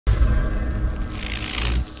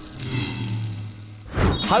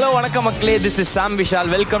Hello வணக்கம் மக்களே, this is Sam Vishal.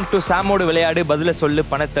 Welcome to சாமோடு விளையாடு, பதில சொல்லு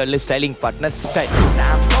பணத்தை அள்ளு, ஸ்டைலிங் பார்ட்னர் ஸ்டைல்.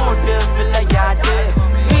 சாமோடு விளையாடு,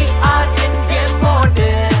 we are in game mode.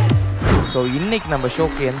 So இன்னைக்கு நம்ம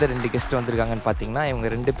ஷோக்கு எந்த 2 கெஸ்ட் வந்திருக்காங்கன்னு பார்த்தீங்கன்னா, இவங்க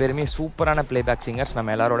 2 பேருமே சூப்பரான பிளேபேக் சிங்கர்ஸ்,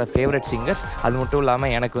 நம்ம எல்லாரோட ஃபேவரட் சிங்கர்ஸ். அது மட்டும்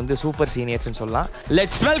இல்லாமல் எனக்கு வந்து சூப்பர் சீனியர்ஸ்னு சொல்லலாம்.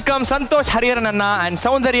 Let's welcome Santhosh Hariharan Anna and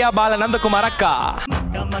Soundarya பால நந்தகுமார் அக்கா.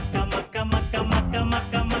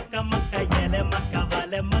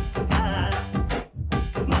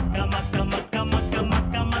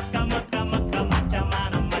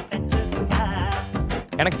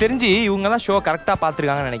 எனக்கு தெரிஞ்சு இவங்க தான் ஷோ கரெக்டாக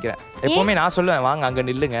பார்த்துருக்காங்கன்னு நினைக்கிறேன். எப்போவுமே நான் சொல்லுவேன், வாங்க அங்கே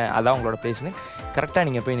நில்லுங்க, அதான் உங்களோட பிளேஸ்னு. கரெக்டாக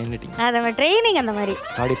நீங்கள் போய் நின்றுட்டீங்க. அதை ட்ரைனிங் அந்த மாதிரி.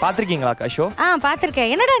 அப்படி பார்த்துருக்கீங்களாக்கா ஷோ?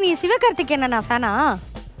 பார்த்துருக்கேன். என்னடா நீ சிவகார்த்திகேயன் அண்ணா ஃபேனா?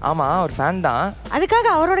 ஆமாம், ஒரு ஃபேன் தான்.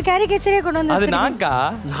 அதுக்காக அவரோட கேரிகேச்சரே கொண்டு வந்து. அது நான்க்கா,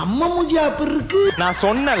 நம்ம மூஞ்சியா அப்படி இருக்கு. நான்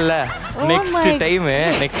சொன்னேன்ல,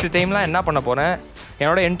 நெக்ஸ்ட் டைம்லாம் என்ன பண்ண போகிறேன்,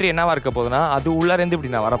 என்னோட என்ட்ரி என்னவா இருக்க போகுதுன்னா, அது உள்ளேருந்து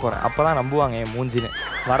இப்படி நான் வரப்போகிறேன். அப்போ தான் நம்புவாங்க என் மூஞ்சின்னு.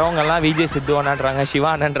 வரவங்கெல்லாம் விஜய் சித்து அண்ணான்றாங்க, சிவா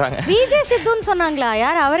அண்ணான்றாங்க. விஜய் சித்துன்னு சொன்னாங்களா?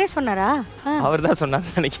 யார் அவரே சொன்னாரா? அவர் தான்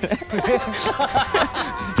சொன்னாங்கன்னு நினைக்கிறேன்.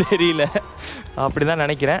 தெரியல, அப்படிதான்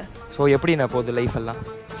நினைக்கிறேன். ஸோ எப்படி நான் போகுது லைஃப் எல்லாம்?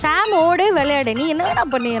 சாம் ஓடு விளையாடு. நீ என்ன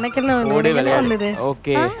பண்ணி எனக்கு என்ன ஓடு விளையாடு.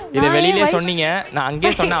 ஓகே, இதை வெளியிலே சொன்னீங்க, நான்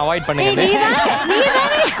அங்கேயே சொன்னேன் அவாய்ட் பண்ணுங்க.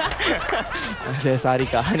 சரி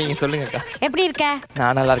சாரிக்கா, நீங்க சொல்லுங்கக்கா. எப்படி இருக்க?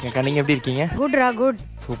 நான் நல்லா இருக்கேன்க்கா, நீங்க எப்படி இருக்கீங்க? குட்ரா குட்.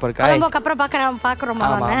 சூப்பர்க்கா. நமக்கு அப்புறம் பார்க்குறோமா?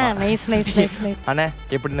 Nice nice nice nice. அண்ணே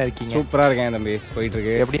எப்படிண்ணே இருக்கீங்க? சூப்பரா இருக்கேன் தம்பி, போயிட்டு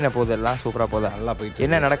இருக்கு. எப்படிண்ணே போகுது எல்லாம்? சூப்பரா போதா? நல்லா போயிட்டு.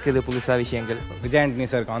 என்ன நடக்குது புதுசா விஷயங்கள்? Vijay Antony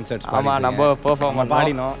sir concerts. ஆமா, நம்ம பெர்ஃபார்ம்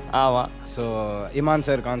பாடினோம். ஆமா. So Imman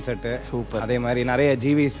sir concert super. அதே மாதிரி நிறைய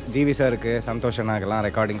ஜிவி சாருக்கு, சந்தோஷ் அண்ணாக்கெல்லாம்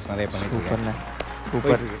ரெக்கார்டிங்ஸ் நிறைய பண்ணிட்டு இருக்கேன்.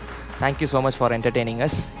 Super. Thank you so much for entertaining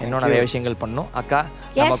as. இன்னும் நிறைய விஷயங்கள் பண்ணோம். அக்கா,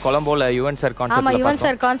 நம்ம கொலம்போல யுவன் சார் கான்சர்ட். ஆமா, யுவன்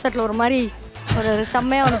சார் கான்சர்ட்ல ஒரு மாதிரி ஒரு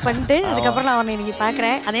செம்மையா ஒன்று பண்ணிட்டு அதுக்கப்புறம் நான் அவனை இன்னைக்கு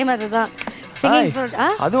பார்க்குறேன். அதே மாதிரி தான்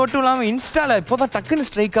அது மட்டும் இல்லாமல் இன்ஸ்டால இப்போதான் டக்குன்னு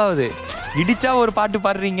ஸ்ட்ரைக் ஆகுது. இடிச்சா ஒரு பாட்டு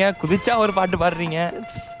பாடுறீங்க, குதிச்சா ஒரு பாட்டு பாடுறீங்க.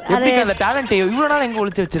 எப்படி அந்த டேலண்ட் இவ்வளவு நாள் எங்க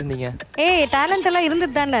ஒளிச்சு வச்சிருந்தீங்க? டேலண்ட் எல்லாம்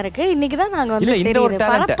இருந்துட்டு தானே இருக்கு. இன்னைக்கு தான் நாங்க வந்து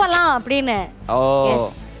பரப்பலாம் அப்படின்னு.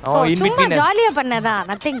 சும்மா ஜாலியா பண்ணதான்,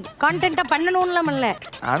 நதிங் கான்டென்ட்டா பண்ணணும்லாம் இல்ல.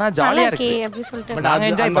 ஆனா ஜாலியா இருக்கு அப்படி சொல்லிட்டு நாங்க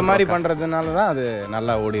என்ஜாய் அந்த மாதிரி பண்றதுனால தான் அது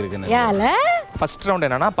நல்லா ஓடி இருக்குன்னு. யால ஃபர்ஸ்ட் ரவுண்ட்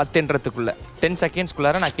என்னன்னா 10 என்றதுக்குள்ள 10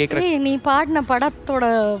 செகண்ட்ஸ்க்குள்ளார நான் கேக்குறேன். நீ பாடின படத்தோட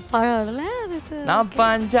பாடல நான்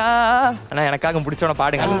பாஞ்சா அண்ணா எனக்காக பிடிச்சவன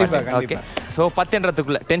பாடுங்க. ஓகே, ஸோ 10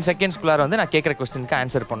 என்றதுக்குள்ள 10 செகண்ட்ஸ்க்குள்ளார வந்து நான் கேட்குற கொஸ்டினுக்கு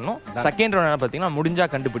ஆன்சர் பண்ணணும். செகண்ட் ரவுண்ட் என்ன பார்த்தீங்கன்னா, முடிஞ்சா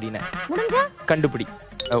கண்டுபிடி.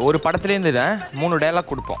 ஒரு படத்துலேருந்து 3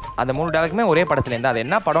 டயலாக் கொடுப்போம். அந்த 3 டயலாக்குமே ஒரே படத்துலேருந்து, அது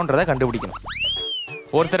என்ன படம்ன்றதை கண்டுபிடிக்கணும்.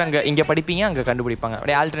 ஒருத்தர் இங்கே படிப்பீங்க, அங்கே கண்டுபிடிப்பாங்க.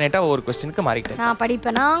 அப்படியே ஆல்டர்னேட்டாக ஒரு கொஸ்டினுக்கு மாறிக்கிட்டு நான்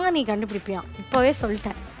படிப்பேனா நீ கண்டுபிடிப்பியா? இப்போவே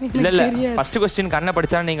சொல்லிட்டேன். இல்லை ஃபர்ஸ்ட் கொஸ்டினுக்கு அண்ணன்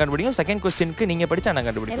படிச்சா நீங்கள் கண்டுபிடிக்கும், செகண்ட் கொஸ்டினுக்கு நீங்கள் படிச்சா நான்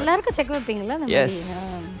கண்டுபிடிப்பேன். எல்லாருக்கும் செக் வைப்பீங்களா? எஸ்.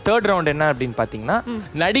 தேர்ட் ரவுண்ட் என்ன அப்படின்னு பார்த்தீங்கன்னா,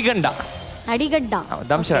 நடிகண்டா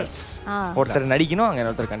தம்ஷராஜ். ஒருத்தர் நடிக்கணும், அங்கே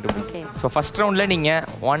ஒருத்தர் கண்டுபிடிக்கும். ஸோ ஃபர்ஸ்ட் ரவுண்ட்ல நீங்க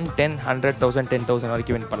 1, 10, 100,000, 10,000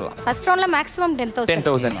 வரைக்கும் வின் பண்ணலாம். ஃபர்ஸ்ட் ரவுண்ட்ல மேக்ஸிமம்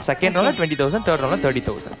 10,000, செகண்ட் ரவுண்ட்ல 20,000, தேர்ட் ரவுண்ட்ல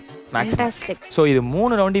 30,000 மேக்ஸிமம். ஸோ இது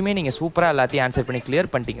 3 ரவுண்டையுமே நீங்க சூப்பரா எல்லாத்தையும் ஆன்சர் பண்ணி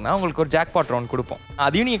கிளியர் பண்ணிட்டீங்கன்னா உங்களுக்கு ஒரு ஜாக்பாட் ரவுண்ட் கொடுப்போம்.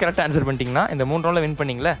 அதையும் நீங்க கரெக்டாக ஆன்சர் பண்ணிட்டீங்கன்னா, இந்த 3 ரவுண்ட்ல வின்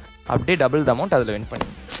பண்ணீங்களே, அப்படியே டபுள் த அமௌண்ட் அதில் வின்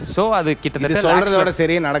பண்ணீங்க. ஸோ அது கிட்டத்தட்ட சொல்றதோட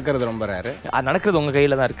சரி, நடக்கிறது ரொம்ப ரேர். நடக்கிறது உங்க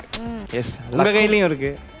கையில தான் இருக்கு. எஸ், உங்க கையிலயும்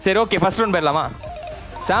இருக்கு. சரி, ஓகே, ஃபர்ஸ்ட் ரவுண்ட் போயிடலாமா?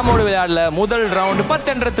 சாமோடு விளையாடல முதல் ரவுண்ட் 10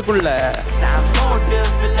 என்றதுக்குள்ள. சாமோடு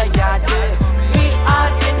விளையாடு, we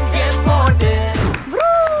are in game mode.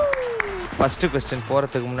 First question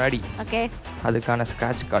போறதுக்கு முன்னாடி ஓகே அதுக்கான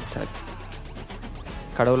ஸ்கிராட்ச் கார்ட்ஸ்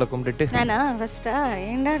கடவுளை கும்பிட்டுட்டு நானா ஃபர்ஸ்டா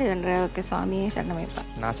ஏண்டாடி வந்தற. ஓகே, சுவாமியே சரணமைப்பா.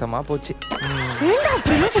 நாசமா போச்சு. ஏண்டா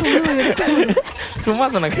அப்படி சும்மா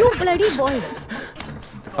சொன்னேன். You bloody bye.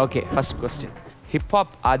 Okay, first question. Hip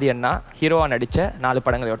hop ஆதி அண்ணா ஹீரோவா நடிச்ச 4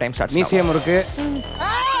 படங்கள். Time starts. மியூசியம் இருக்கு.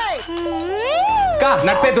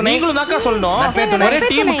 நட்பே துணை. நீங்களும் தான்க்கா சொல்லணும். நட்பே துணை ஒரே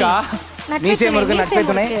டீம்க்கா. மியூசியம் இருக்கு, நட்பே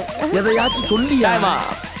துணை. எதையாச்சும் சொல்லியாமா?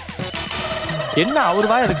 என்ன அவர்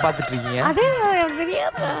வாய் அதுக்கு பார்த்துட்டு இருக்கீங்க? அதே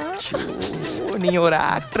தெரியாதா? நீங்க ஒரு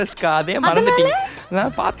ஆக்ட்ரஸ்க்கா, அதே மறந்துட்டீங்க.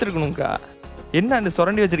 நான் பார்த்துருக்கணும்க்கா. என்ன அந்த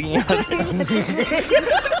சுரண்டி வச்சிருக்கீங்க?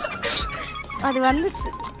 அது வந்துச்சு.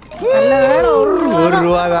 நல்ல வேளை ஒரு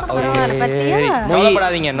ரூபா தான்.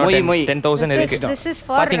 கவலைப்படாதீங்க, 10,000 இருக்கு.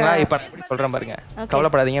 பாத்தீங்களா? இப்ப சொல்றேன் பாருங்க,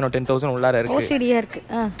 கவலைப்படாதீங்க, 10,000 உள்ளார இருக்கு. ஓசிடியா இருக்கு.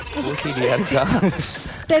 ஓசிடியா இருக்கா?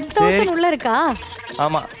 10,000 உள்ள இருக்கா?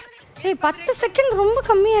 ஆமா. 10 செகண்ட் ரொம்ப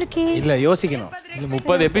கம்மியா இருக்கே. இல்ல யோசிக்கணும்.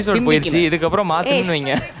 30 எபிசோட் போயிடுச்சு, இதுக்கு அப்புறம் மாத்தணும்னு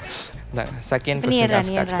வைங்க. செகண்ட்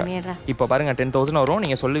क्वेश्चन இப்போ பாருங்க, 10,000 வரும்.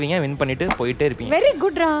 நீங்க சொல்லுவீங்க, வின் பண்ணிட்டு போயிட்டே இருப்பீங்க. Very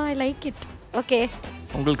good raw, I like it. Okay,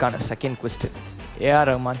 உங்களுக்கான second question. AR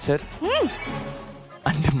Rahman sir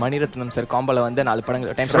and Mani Ratnam sir காம்போல வந்து 4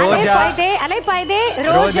 படங்கள் டைம் அலைபாய்தே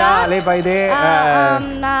ரோஜா அலைபாய்தே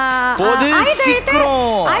போது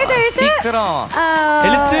சீக்கிரம்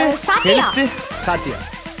எழுத்து சாத்தியா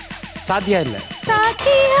இல்ல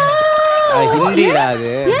சாத்தியா ஹிந்திடா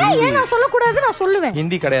அது. ஏன் நான் சொல்லக்கூடாது? நான் சொல்லுவேன்.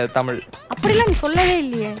 ஹிந்தி கிடையாது, தமிழ். அப்படிலாம் நீ சொல்லவே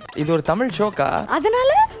இல்லையே. இது ஒரு தமிழ் ஷோக்கா?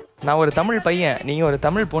 அதனால நான் ஒரு தமிழ் பையன், நீங்க ஒரு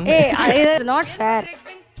தமிழ் பொண்ணு. இது நாட் ஃபேர்.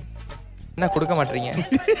 என்ன கொடுக்க மாட்டீங்க?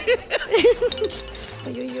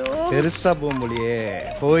 ஐயோ பெருசா போம்புலியே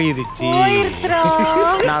போயிருச்சு.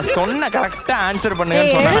 நான் சொன்ன கரெக்ட்டா ஆன்சர்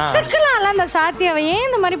பண்ணுங்கன்னு சொன்னேனா? எடுத்துக்கலாம்ல அந்த சாத்தியாவை. ஏன்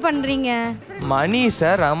இந்த மாதிரி பண்றீங்க? மணி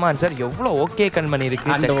சார், ரஹ்மான் சார் எவ்வளவு ஓகே கண்மணி இருக்கு.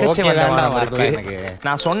 செக்கச்சே வந்தா எனக்கு.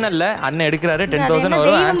 நான் சொன்னல்ல அண்ணன் எடுக்கறாரு 10000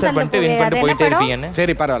 வரும் ஆன்சர் பண்ணிட்டு வின் பண்ணிட்டு போயிட்டே இருப்பீங்கன்னு.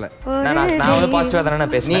 சரி பரவாயில்லை. நான் வந்து பாசிட்டிவா தானே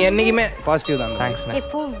பேசுறேன். நீ என்னைக்குமே பாசிட்டிவ் தான். தேங்க்ஸ்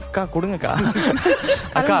அக்கா. கொடுங்கக்கா.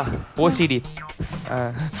 அக்கா ஓசிடி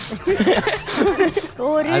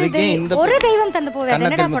ஒரு தெய்வம் தந்து போவே.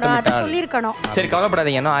 என்னடா படம் அத சொல்லி இருக்கணும். சரி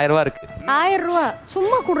கவலைப்படாதீங்க, இன்னும் 1000 ரூபாய் இருக்கு. 1000 ரூபாய்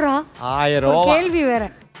சும்மா குடுறா. 1000 ரூபாய் கேள்வி வேற.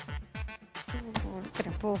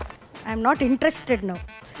 போ. I am not interested now.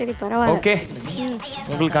 சரி பரவாயில்லை. ஓகே,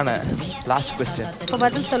 உங்களுக்கான லாஸ்ட் क्वेश्चन. இப்ப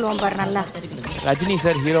பதில் சொல்லுவோம் பாரு நல்லா. ரஜினி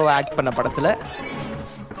சார் ஹீரோவா ஆக்ட் பண்ண படத்துல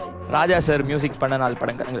ராஜா சார் மியூசிக் பண்ண 4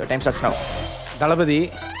 படங்கள். டைம் ஸ்டார்ட்ஸ் நவ. தளபதி,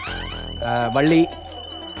 வள்ளி,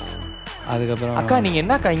 அதுக்கப்புறம் அக்கா நீங்க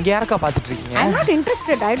என்னக்கா இங்க யாரக்கா பாத்துட்டு இருக்கீங்க? I am not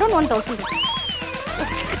interested. I don't want 1000 rupees.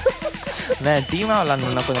 நான் டீமா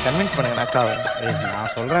விளையாடணும், கொஞ்சம் கன்வின்ஸ் பண்ணுங்க அக்காவை.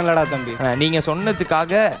 நான் சொல்றேன்லடா தம்பி, நீங்க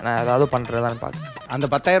சொன்னதுக்காக நான் ஏதாவது பண்றதான்னு பாக்க. அந்த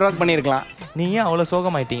 10000 ரூபாய்க்கு பண்ணிருக்கலாம். நீ ஏன் அவ்வளவு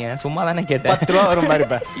சோகமாயிட்டீங்க? சும்மா தானே கேட்டேன். 10 ரூபா வரும் பாரு.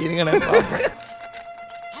 இப்ப இருங்க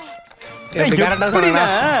கரெக்டா சொன்னா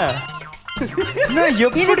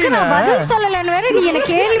இதுக்கு நான் பதில் சொல்லலன்னு வேற நீ என்ன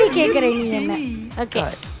கேள்வி கேக்குற. நீ என்ன? ஓகே,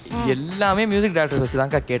 எல்லாமே மியூசிக் டைரக்டர் வச்சு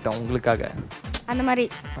தான்க்கா கேட்டோம் உங்களுக்காக. அந்த மாதிரி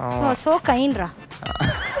சோ கைண்ட்ரா.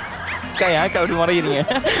 அக்கா யாருக்கு அப்படி மறைக்கிறீங்க?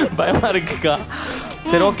 பயமா இருக்குக்கா.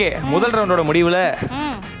 சரி ஓகே, முதல் ரவுண்டோட முடிவுல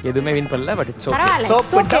எதுவுமே வின் பண்ணல. But it's okay.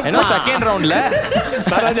 சோப்பு என்ன செகண்ட் ரவுண்ட்ல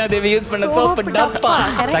சரோஜா தேவி யூஸ் பண்ண சோப்பு டப்பா.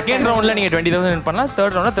 செகண்ட் ரவுண்ட்ல நீங்க 20000 வின் பண்ணலாம்,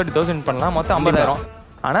 தேர்ட் ரவுண்ட்ல 30000 வின் பண்ணலாம், மொத்தம் 50000.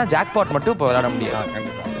 ஆனா ஜாக்பாட் மட்டும் இப்போ விளையாட முடியாது.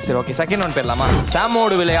 சரி ஓகே, செகண்ட் ரவுண்ட் போயிடலாமா?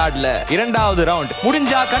 சாமோடு விளையாடல இரண்டாவது ரவுண்ட்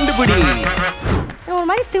முடிஞ்சா கண்டுபிடி. ஒரு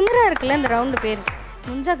மாதிரி திமிரா இருக்குல்ல இந்த ரவுண்ட் பேர்.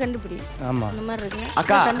 முடிஞ்சா கண்டுபிடி. ஆமா அந்த மாதிரி இருக்கு.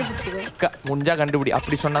 அக்கா அக்கா முடிஞ்சா கண்டுபிடி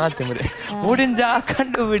அப்படி சொன்னாதான் திமிரு. முடிஞ்சா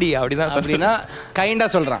கண்டுபிடி அப்படிதான் அப்படின்னா கைண்டா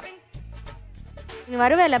சொல்றான். நீ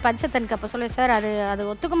வருவேல பஞ்சத்தனுக்கு அப்ப சொல்லுவேன் சார். அது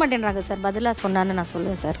ஒத்துக்க மாட்டேன்றாங்க சார், பதிலா சொன்னான்னு நான்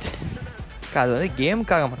சொல்லுவேன் சார். அக்கா அது வந்து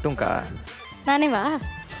கேமுக்காக மட்டும்க்கா. நானே வா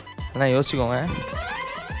அண்ணா யோசிக்கோங்க,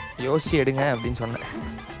 யோசி எடுங்க அப்படின்னு சொன்னேன்.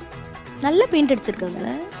 நல்ல பெயிண்ட்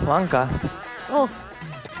அடிச்சிருக்காங்க. வாங்கக்கா. ஓ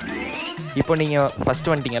இப்போ நீங்க ஃபர்ஸ்ட்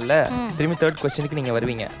வந்துட்டீங்கல்ல, திரும்பி தேர்ட் क्वेश्चनக்கு நீங்க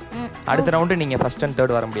வருவீங்க. அடுத்த ரவுண்ட் நீங்க ஃபர்ஸ்ட் அண்ட்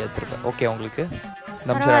தேர்ட் வர முடியாது திரும்ப. ஓகே உங்களுக்கு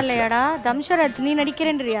பரவாயில்லையாடா தம்ஷராஜ் நீ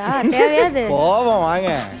நடிக்கிறேன்றியா? தேவையாது போவோம்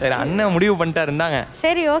வாங்க. சரி அண்ணன் முடிவு பண்ணிட்டா இருந்தாங்க.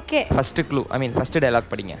 சரி ஓகே, ஃபர்ஸ்ட் க்ளூ ஐ மீன் ஃபர்ஸ்ட்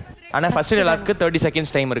டயலாக் படிங்க. ஆனா ஃபர்ஸ்ட் டயலாக்க்கு 30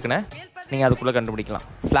 செகண்ட்ஸ் டைம் இருக்குண்ணே, நீங்க அதுக்குள்ள கண்டுபிடிக்கலாம்.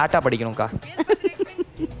 ஃபிளாட்டா படிக்கணும்க்கா.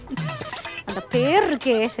 அந்த பேர்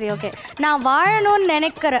இருக்கே. சரி ஓகே, நான் வாழணும்னு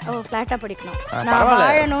நினைக்கிற ஃபிளாட்டா படிக்கணும். நான்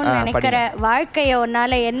வாழணும்னு நினைக்கிற வாழ்க்கைய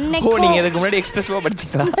உன்னால என்னைக்கும். நீங்க இதுக்கு முன்னாடி எக்ஸ்பிரஸ்வா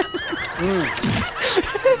படிச்சீங்களா?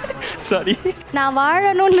 சாரி. நான்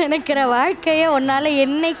வாழணும்னு நினைக்கிற வாழ்க்கைய உன்னால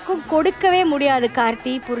என்னைக்கும் கொடுக்கவே முடியாது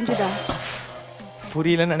கார்த்தி, புரிஞ்சுதா?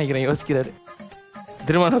 புரியலன்னு நினைக்கிறேன், யோசிக்கிறாரு.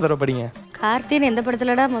 திரும்ப தர படிங்க. கார்த்தின்னு எந்த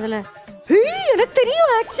படத்துலடா முதல்ல? எனக்கு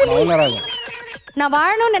தெரியும் ஆக்சுவலி. நான்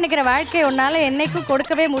வாழணும்னு நினைக்கிற வாழ்க்கை உன்னால என்னைக்கும்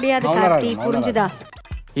கொடுக்கவே முடியாது கார்த்தி, புரிஞ்சுதா?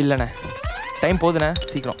 இல்லண்ணே டைம் போதுண்ணே,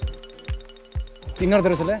 சீக்கிரம் இன்னொரு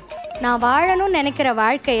தடவை சொல்லு. நான் வாழணும்னு நினைக்கிற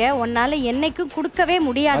வாழ்க்கைய உன்னால என்னைக்கும் கொடுக்கவே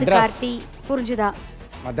முடியாது கார்த்தி, புரிஞ்சுதா?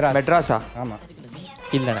 மெட்ராஸா? ஆமா.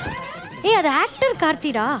 இல்லண்ணே. அது ஆக்டர்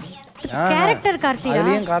கார்த்திடா, கேரக்டர் கார்த்திடா.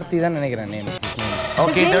 அதுலயும் கார்த்தி தான் நினைக்கிறேன் நேம்.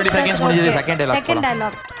 ஓகே 30 செகண்ட்ஸ் முடிஞ்சது. Second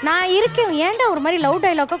dialogue. நான் இருக்கேன். ஏன்டா ஒரு மாதிரி லவ்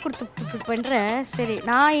டயலாக்கா கொடுத்து பண்ற? சரி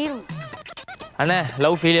நான் அண்ணே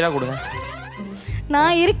லவ் ஃபெயிலியரா கொடுங்க.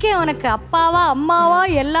 நான் இருக்கேன் உனக்கு அப்பாவா அம்மாவா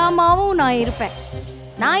எல்லாமாவும் நான் இருப்பேன்.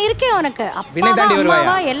 நான் இருக்கேன் உனக்கு அப்பாவா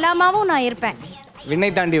அம்மாவா எல்லாமாவும் நான் இருப்பேன். விண்ணை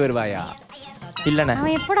தாண்டி வருவாயா? இல்லண்ணே.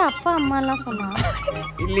 அவன் எப்படா அப்பா அம்மா எல்லாம் சொன்னான்?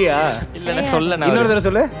 இல்லையா? இல்லண்ணே சொல்லண்ணே. இன்னொரு தடவை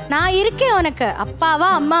சொல்லு. நான் இருக்கேன் உனக்கு அப்பாவா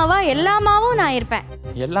அம்மாவா எல்லாமாவும் நான் இருப்பேன்.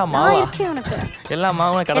 எல்லாமாவா? நான் இருக்கேன் உனக்கு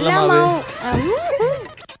எல்லாமாவும் கடலமாவும்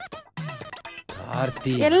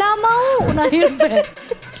கார்த்தி எல்லாமாவும் நான் இருப்பேன்.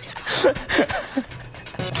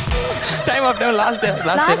 Time of time last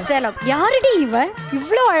dialogue. யாரடி இவ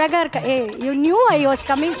இவ்ளோ அழகா இருக்கா? you knew I was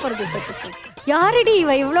coming for this episode. யாரடி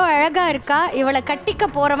இவ இவ்ளோ அழகா இருக்கா? இவளை கட்டிக்க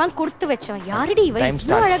போறவன் கொடுத்து வச்சவன். யாரடி இவ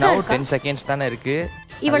இவ்ளோ அழகா இருக்கா? 10 செகண்ட்ஸ் தானே இருக்கு.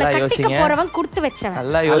 இவளை கட்டிக்க போறவன் கொடுத்து வச்சவன்.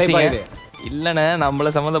 நல்லா யோசிங்க. இல்லண்ணே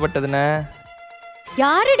நம்மள சம்பந்தப்பட்டதுண்ணே.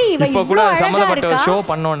 யாரடி இவ இப்ப கூட இவ்ளோ அழகா சம்பந்தப்பட்ட இருக்கா ஷோ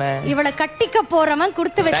பண்ணோனே இவளை கட்டிக்க போறவன்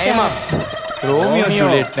கொடுத்து டைம் வச்சான் ரோமியோ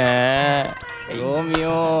ஜூலியட்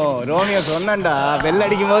ரோமியோ சொன்னேன்டா பெல்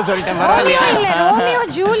அடிக்கும் போது சொல்லிட்டேன் பரவாயில்லையா Romeo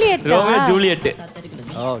Juliet Romeo Juliet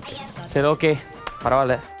okay சரி ஓகே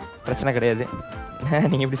பரவாயில்ல பிரச்சனை கிடையாது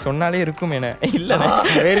நீங்க இப்படி சொன்னாலே இருக்கும் என்ன இல்ல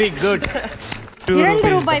வெரி குட்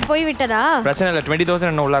 2 ரூபாய் போய் விட்டதா பிரச்சனை இல்ல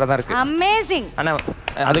 20000 என்ன உள்ளார தான் இருக்கு அமேசிங் ஆனா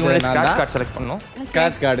அதுக்கு முன்னாடி ஸ்கிராட்ச் கார்டு செலக்ட் பண்ணனும்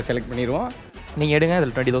ஸ்கிராட்ச் கார்டு செலக்ட் பண்ணிடுவோம் நீங்க எடுங்க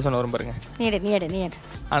அதுல 20000 வரும் பாருங்க நீ எடு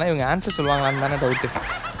ஆனா இவங்க ஆன்சர் சொல்லுவாங்களான்னு தானே டவுட்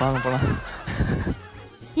வாங்க போலாம்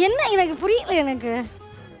என்ன எனக்கு புரியல எனக்கு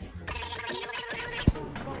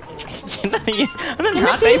என்ன நீங்க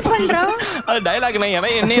என்ன ஃபீல் பண்றோம் அது டயலாக்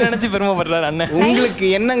நான் என்ன நினைச்சு பெருமைப்படுறாரு அண்ணன் உங்களுக்கு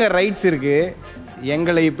என்னங்க ரைட்ஸ் இருக்கு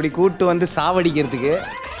எங்களை இப்படி கூட்டு வந்து சாவடிக்கிறதுக்கு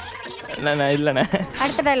நான் இல்லண்ணே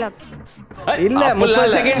அடுத்த டயலாக் இல்ல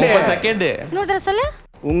 30 செகண்ட் இன்னொரு தடவை சொல்லு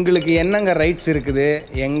உங்களுக்கு என்னங்க ரைட்ஸ் இருக்குது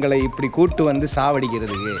எங்களை இப்படி கூட்டு வந்து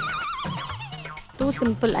சாவடிக்கிறதுக்கு two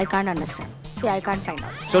simple I can't understand see I can't find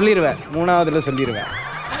out சொல்லிடுவேன் மூணாவதுல சொல்லிடுவேன்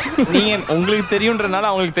நீங்க உங்களுக்கு தெரியும்ன்றனால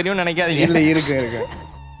அவங்களுக்கு தெரியும்னு நினைக்காதீங்க இல்ல இருக்கு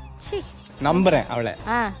சீ நம்புறேன் அவளை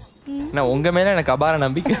நான் உங்க மேல எனக்கு அபார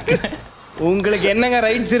நம்பிக்கை உங்களுக்கு என்னங்க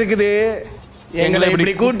ரைட்ஸ் இருக்குது எங்களை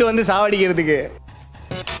இப்படி கூட்டு வந்து சாவடிக்கிறதுக்கு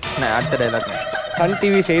நான் அடுத்த டயலாக் சன்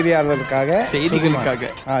டிவி செய்தியாளர்களுக்காக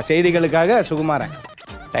செய்திகளுக்காக சுகுமாரன்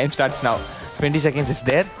டைம் ஸ்டார்ட்ஸ் நவ 20 seconds is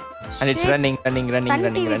there and it's running Sun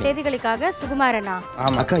TV செய்திகளுக்காக சுகுமாரனா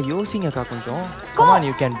ஆமா அக்கா யோசிங்க அக்கா கொஞ்சம் come on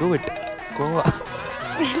you can do it go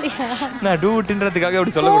நான் do itன்றதுக்காக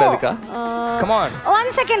அப்படி சொல்ல கூடாதுக்கா come on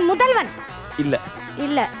 1 second முதல்வன்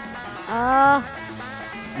இல்ல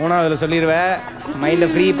மூணாவதுல சொல்லிடுவேன் மைண்ட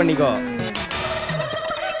ஃப்ரீ பண்ணிக்கோ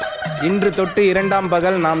இன்று தொட்டு 2ஆம்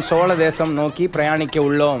பகல் நாம் சோழ தேசம் நோக்கி பிரயாணிக்க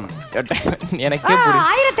உள்ளோம் எனக்கே புரியும்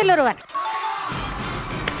ஆயிரத்தில் ஒருவன்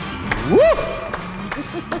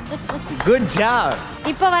குட் ஜாப்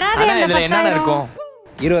இப்ப வராதே அந்த இதுல என்ன இருக்கும்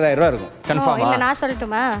 20000 ரூபாய் இருக்கும் கன்ஃபார்மா இல்ல நான்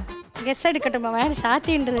சொல்லட்டுமா கெஸ் எடுக்கட்டுமா வேற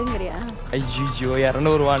சாத்தின்றதுங்கறியா ஐயோ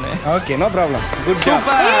 200 ரூபாய் okay no problem good job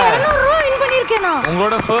 200 ரூபாய் வின் பண்ணிருக்கேனா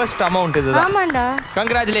உங்களோட ஃபர்ஸ்ட் அமௌண்ட் இதுதான் ஆமாண்டா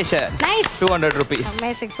congratulations nice 200 rupees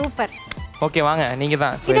amazing super okay வாங்க நீங்க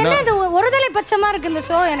தான் இது என்ன இது ஒருதலை பட்சமா இருக்கு இந்த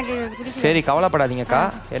ஷோ எனக்கு பிடிக்கல சரி கவலைப்படாதீங்கக்கா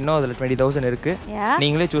இன்னும் அதுல 20000 இருக்கு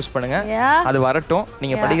நீங்களே சூஸ் பண்ணுங்க அது வரட்டும்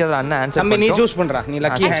நீங்க படிக்கிறத அண்ணன் ஆன்சர் தம்பி நீ சூஸ் பண்றா நீ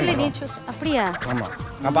லக்கி ஹேண்ட் ஆக்சுவலி நீ சூஸ் அப்படியா ஆமா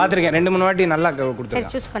நான் பாத்துர்க்கேன் 2-3 வாட்டி நல்லா சரி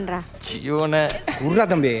கொடுத்துறேன் சூஸ் பண்றா சியோனே குர்ரா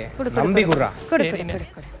தம்பி நம்பி குர்ரா குடு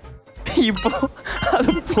இப்போ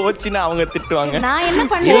அது போச்சுனா அவங்க திட்டுவாங்க நான் என்ன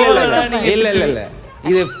பண்ணேன் இல்ல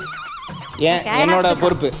இது என்னோட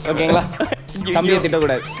பொறுப்பு ஓகேங்களா தம்பியை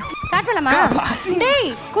திட்டக்கூடாது ஸ்டார்ட் பண்ணலாமா டேய்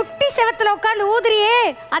குட்டி செவத்துல உட்கார்ந்து ஊதுறியே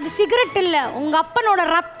அது சிகரெட் இல்ல உங்க அப்பனோட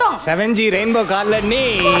ரத்தம் 7G ரெயின்போ கால்ல நீ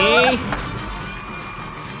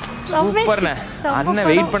சூப்பர்ண்ணே அண்ணன்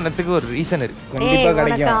வெயிட் பண்ணதுக்கு ஒரு ரீசன் இருக்கு கண்டிப்பா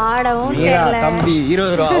கிடைக்கும் ஆடவும் நீயா தெரியல தம்பி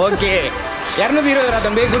 20 ரூபாய் ஓகே 220 ரூபாய்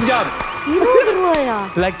தம்பி குட் ஜாப் 20 ரூபாயா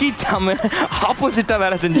லக்கி சாம் ஆப்போசிட்டா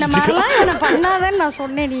வேலை இந்த செஞ்சுட்டு மாதிரிலாம் என்ன பண்ணாதன்னு நான்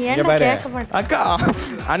சொன்னேன் நீ ஏன் கேட்க மாட்டே அக்கா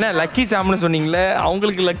அண்ணா லக்கி சாம்னு சொன்னீங்களே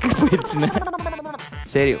அவங்களுக்கு லக்கி போயிடுச்சுன்னு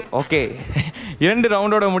சரி ஓகே 2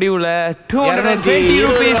 ரவுண்டோட முடிவுல 220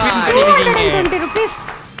 rupees win பண்ணிருக்கீங்க 220 rupees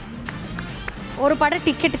ஒரு பட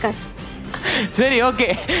டிக்கெட் காசு சரி ஓகே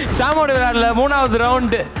சாமோடு விளையாடல 3வது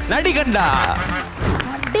ரவுண்ட் நடிகண்டா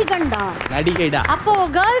நடிகைடா அப்போ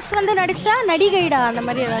கேர்ள்ஸ் வந்து நடிச்சா நடிகைடா அந்த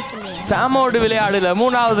மாதிரி ஏதாவது சொல்லுங்க சாமோடு விளையாடல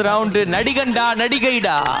 3வது ரவுண்ட் நடிகண்டா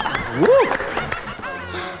நடிகைடா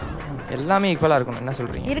எல்லாமே ஈக்குவலா இருக்கணும் என்ன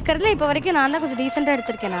சொல்றீங்க இருக்குறதுல இப்ப வரைக்கும் நான் தான் கொஞ்சம் டீசென்ட்டா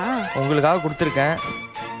எடுத்துர்க்கேனா உங்களுக்காக கொடுத்திருக்கேன்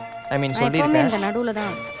ஐ மீன் எப்பவுமே சொல்லிருக்கேன் இந்த நடுவுல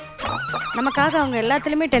தான் நமக்காக அவங்க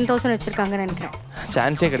எல்லாத்துலயுமே 10000 வச்சிருக்காங்கன்னு நினைக்கிறேன்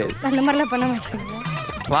சான்ஸே கிடையாது அந்த மாதிரிலாம் பண்ண மாட்டாங்க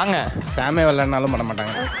வாங்க சாமே விளையாடினாலும் பண்ண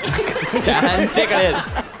மாட்டாங்க சான்ஸே கிடையாது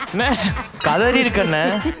என்ன கதறி இருக்கண்ணே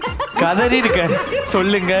கதறி இருக்க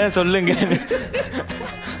சொல்லுங்க சொல்லுங்க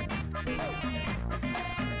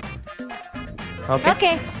ஓகே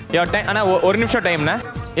ஓகே யுவர் டைம் அண்ணா ஒரு நிமிஷம் டைம்ண்ணா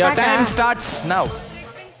யுவர் டைம் ஸ்டார்ட்ஸ் நவ்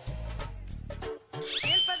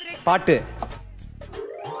பாட்டு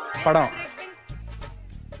படம்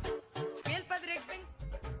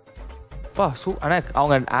பா அண்ணா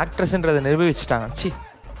அவங்க ஆக்ட்ரஸ்ன்றதை நிரூபிச்சிட்டாங்க சி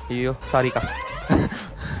ஐயோ சாரிக்கா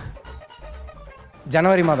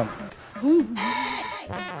ஜனவரி மாதம்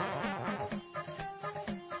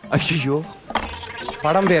ஐயோ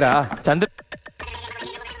படம் பேரா சந்திர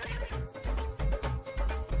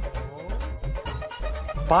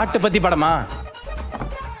பாட்டு பத்தி படமா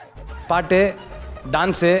பாட்டு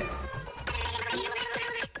டான்ஸு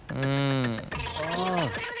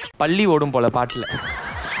பள்ளி ஓடும் போல பாட்டுல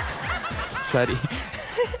சாரி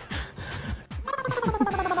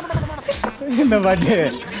என்ன பாட்டு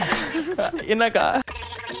என்னக்கா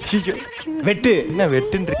ஐயோ வெட்டு. என்ன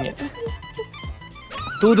வெட்டுன்றீங்க?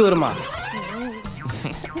 தூது வருமா?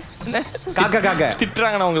 காக்கா காக்கா.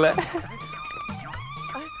 திட்டுறாங்கண்ணா உங்களை.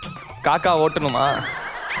 காக்கா ஓட்டணுமா?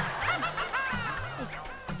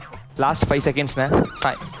 லாஸ்ட் 5 செகண்ட்ஸ்ண்ணே.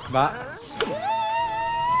 5. வா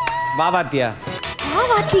வா வாத்தியா. வா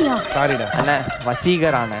வாத்தியா. சாரிடா அண்ணா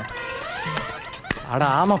வசீகரான. அட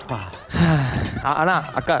ஆமாப்பா. அண்ணா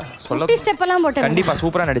அக்கா சொல்ல குட்டி ஸ்டெப் எல்லாம் போட்டு கண்டிப்பா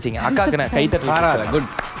சூப்பரா நடிச்சீங்க. அக்காக்கு நான் கை தட்டல. குட்.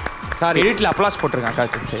 சாரி எடிட்ல அப்ளாஸ் போட்டுருங்க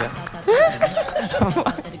அக்காக்கு. சரியா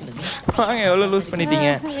வாங்க. எவ்வளவு லூஸ் பண்ணிட்டீங்க?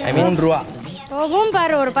 ஐ மீன் 3 ரூபா போகும்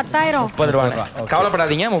பாரு. ஒரு 10,000. 30 ரூபா.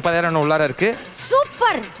 கவலைப்படாதீங்க, 30,000 உள்ளார இருக்கு.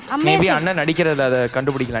 Super maybe amazing. அண்ணன் நடிக்கிறதுல அதை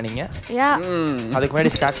கண்டுபிடிக்கலாம் நீங்க. யா அதுக்கு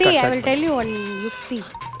முன்னாடி scratch see I card will tell you one yukti.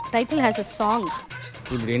 Title has a song.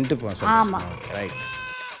 இப்படி என்ட்டு போ. ஆமா. ரைட்.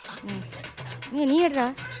 நீ எடுடா.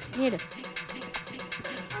 நீ எடு.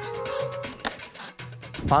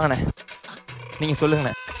 வாங்கண்ணே, நீங்க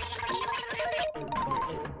சொல்லுங்கண்ணே.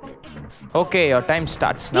 Okay, your time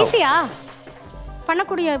starts now. ஈஸியா?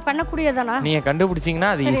 பண்ணக்கூடியதானா? நீங்க கண்டுபிடிச்சீங்கன்னா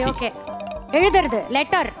அது சரி ஈஸி. ஓகே. எழுதுறது,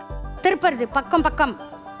 லெட்டர், திருப்புறது, பக்கம் பக்கம்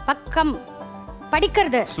பக்கம்,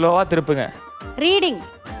 படிக்கிறது, ஸ்லோவா திருப்புங்க. ரீடிங்.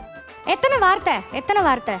 எத்தனை வார்த்தை?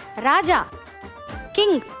 ராஜா,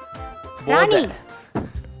 கிங், ராணி,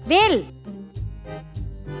 வேல்.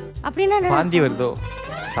 அப்படின்னா என்ன? வாந்தி வருதோ?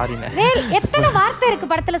 சாரிண்ணே. வேல். எத்தனை வார்த்தை இருக்கு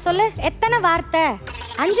படத்துல சொல்லு. எத்தனை வார்த்தை?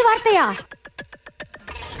 5 வார்த்தையா?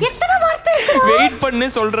 எத்தனை வார்த்தை இருக்கு? வெயிட் பண்ணு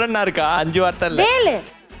சொல்றேன்னா இருக்கா? 5 வார்த்தை இல்ல. வேல்,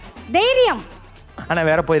 தைரியம். அண்ணா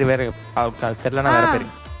வேற போயிரு. வேற தெரியலனா வேற போயிரு.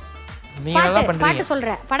 நீங்க நல்லா பண்றீங்க. பாட்டு சொல்ற.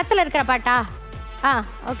 படத்துல இருக்கிற பாட்டா?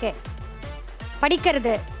 ஓகே.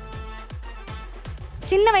 படிக்கிறது,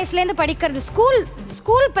 சின்ன வயசுல இருந்து படிக்கிறது.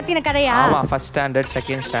 ஸ்கூல் பத்தின கதையா? ஆமா, ஃபர்ஸ்ட் ஸ்டாண்டர்ட்,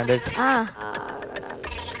 செகண்ட் ஸ்டாண்டர்ட்.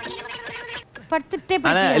 படுத்துட்டே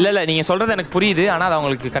ஆனா இல்ல நீங்க சொல்றது எனக்கு புரியுது. ஆனா அது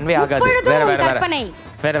உங்களுக்கு கன்வே ஆகாது.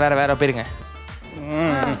 வேற போயிருங்க.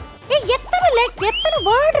 எத்தனை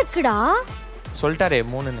வேர்ட் இருக்குடா? சொல்லிட்டாரே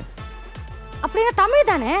 3ன்னு. அப்படின்னா தமிழ்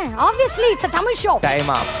தானே? Obviously it's a Tamil show. Time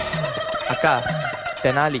app. அக்கா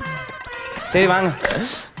தெனாலி. சரி வாங்க.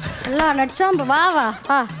 எல்லாம் நட்சாம்ப. வா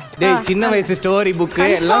டேய், சின்ன வயசு ஸ்டோரி புக்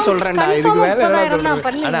எல்லாம் சொல்றேன்டா. இதுக்கு வேற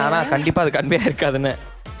ஆனா கண்டிப்பா அது கன்வே இருக்காதுன்னு.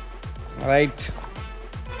 ரைட்.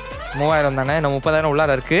 3000 தானே. நம்ம 30,000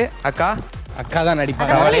 உள்ளார இருக்கு. அக்கா தான்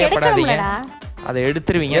நடிப்பாங்க. கவலையப்படாதீங்க, அதை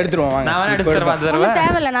எடுத்துருவீங்க. எடுத்துருவோம். நான் வேணா எடுத்துறேன். அந்த தடவை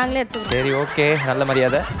தேவையில்ல, நாங்களே எடுத்துறோம். சரி ஓகே, நல்ல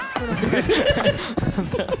மரியாதை.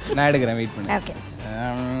 நான் எடுக்கிறேன், வெயிட் பண்ணு. ஓகே.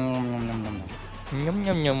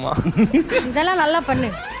 இதெல்லாம் நல்லா பண்ணு.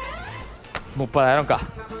 30,000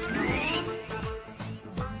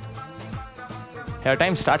 Your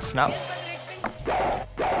time starts now.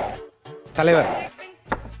 தலைவர்,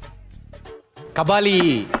 கபாலி.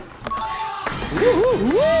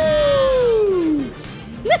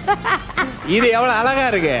 இது எவ்வளவு அழகா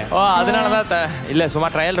இருக்கு. அதனாலதான் இல்ல சும்மா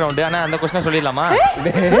ட்ரையல் ரவுண்டு. ஆனா அந்த क्वेश्चन சொல்லிடலாமா?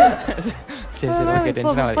 சரி ஓகே,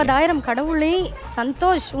 டென்ஷன் ஆகாதீங்க. 30,000 கடவுளே.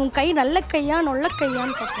 சந்தோஷ், உன் கை நல்ல கையா நொல்ல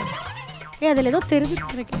கையான்னு பாப்போம். அதுல ஏதோ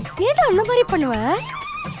தெரிஞ்சுட்டு இருக்கேன். ஏதோ அந்த மாதிரி பண்ணுவ.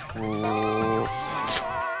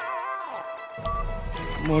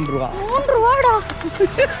 3 ரூபா. 3 ரூபாடா.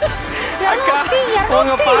 அக்கா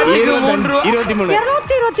உங்க பாட்டுக்கு 3 ரூபா.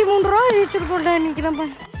 223 ரூபா வச்சிருக்கோம்டா இன்னைக்கு நம்ம.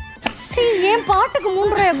 ஏன் பாட்டுக்கு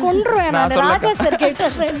 3 ரூபாய் கொன்றுவேன் நான். ராஜா சார் கேட்ட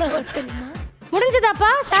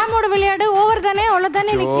முடிஞ்சதாப்பா. சாமோட விளையாடு ஓவர் தானே?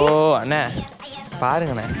 அவ்வளவுதானே இன்னைக்கு. அண்ணே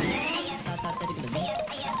பாருங்கண்ணே.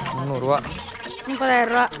 300 ரூபா. 30,000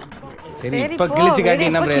 ரூபா. சரி, இப்ப கிழிச்சு காட்டி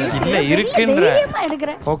என்ன பிரயோஜனம்? இல்ல இருக்குன்ற.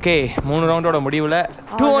 ஓகே, 3 ரவுண்டோட முடிவுல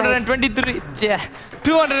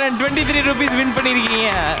 223 ரூபீஸ் வின்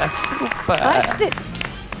பண்ணிருக்கீங்க. சூப்பர்.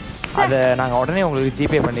 அத நாங்க உடனே உங்களுக்கு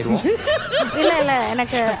ஜிபே பண்ணிடுவோம். இல்ல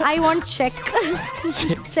எனக்கு ஐ வாண்ட் செக்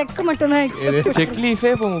மட்டும் தான். செக்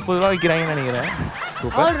லீஃபே இப்போ 30 ரூபாய் விக்கிறாங்கன்னு நினைக்கிறேன்.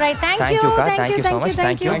 Super. All right, thank you so much.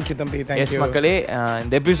 Thank you தம்பி. எஸ் மக்களே,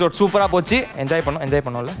 இந்த எபிசோட் சூப்பரா போச்சு. என்ஜாய்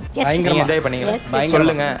பண்ணோம்ல. நீங்க என்ஜாய் பண்ணீங்க.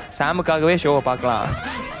 சொல்லுங்க, சாமுக்காகவே ஷோவை பார்க்கலாம்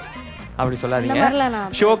அப்படி சொல்லாதீங்க.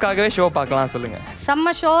 ஷோக்காகவே ஷோ பார்க்கலாம் சொல்லுங்க. செம்ம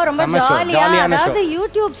ஷோ, ரொம்ப ஜாலியா. அதாவது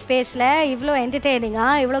யூடியூப் ஸ்பேஸ்ல இவ்ளோ என்டர்டெய்னிங்கா,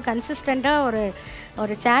 இவ்ளோ கன்சிஸ்டன்ட்டா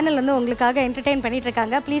ஒரு சேனல் வந்து உங்களுக்காக என்டர்டெயின் பண்ணிட்டு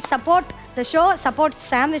இருக்காங்க. Please support the show, support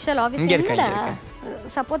Sam Vishal. Obviously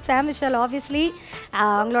support Sam Vishal. Obviously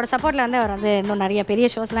அவங்களோட சப்போர்ட்ல வந்து அவர் வந்து இன்னும் நிறைய பெரிய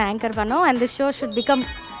ஷோஸ்லாம் ஆங்கர் பண்ணோம். And this show should become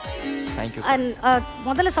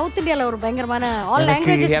முதல்ல சவுத் இந்தியால ஒரு பயங்கரமான ஆல்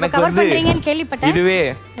லாங்குவேஜஸ் கவர் பண்றீங்கன்னு கேள்விப்பட்டேன்.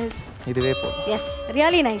 இதுவே போதும். S,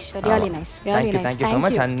 really nice show, really nice. Thank you so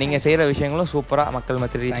much. and நீங்க செய்யற விஷயங்களும் சூப்பரா மக்கள்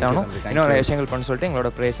மத்திய ரீச் ஆகணும். இன்னொரு விஷயங்கள் பண்ண சொல்லிட்டு எங்களோட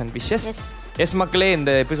பிரேஸ் அண்ட் விஷஸ். எஸ் மக்களே,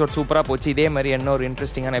 இந்த எபிசோட் சூப்பராக போச்சு. இதே மாதிரி இன்னொரு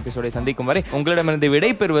இன்ட்ரெஸ்டிங்கான எபிசோடை சந்திக்கும் வரை உங்களிடமிருந்து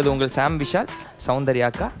விடை பெறுவது உங்கள் சாம் விஷால்,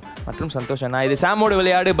 சௌந்தர்யாக்கா மற்றும் சந்தோஷ் அண்ணா. இது சாமோடு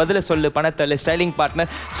விளையாடு, பதில சொல்லு பணத்தள்ளு, ஸ்டைலிங் பார்ட்னர்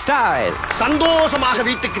ஸ்டைல். சந்தோஷமாக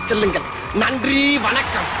வீட்டுக்கு செல்லுங்கள். நன்றி,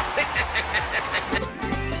 வணக்கம்.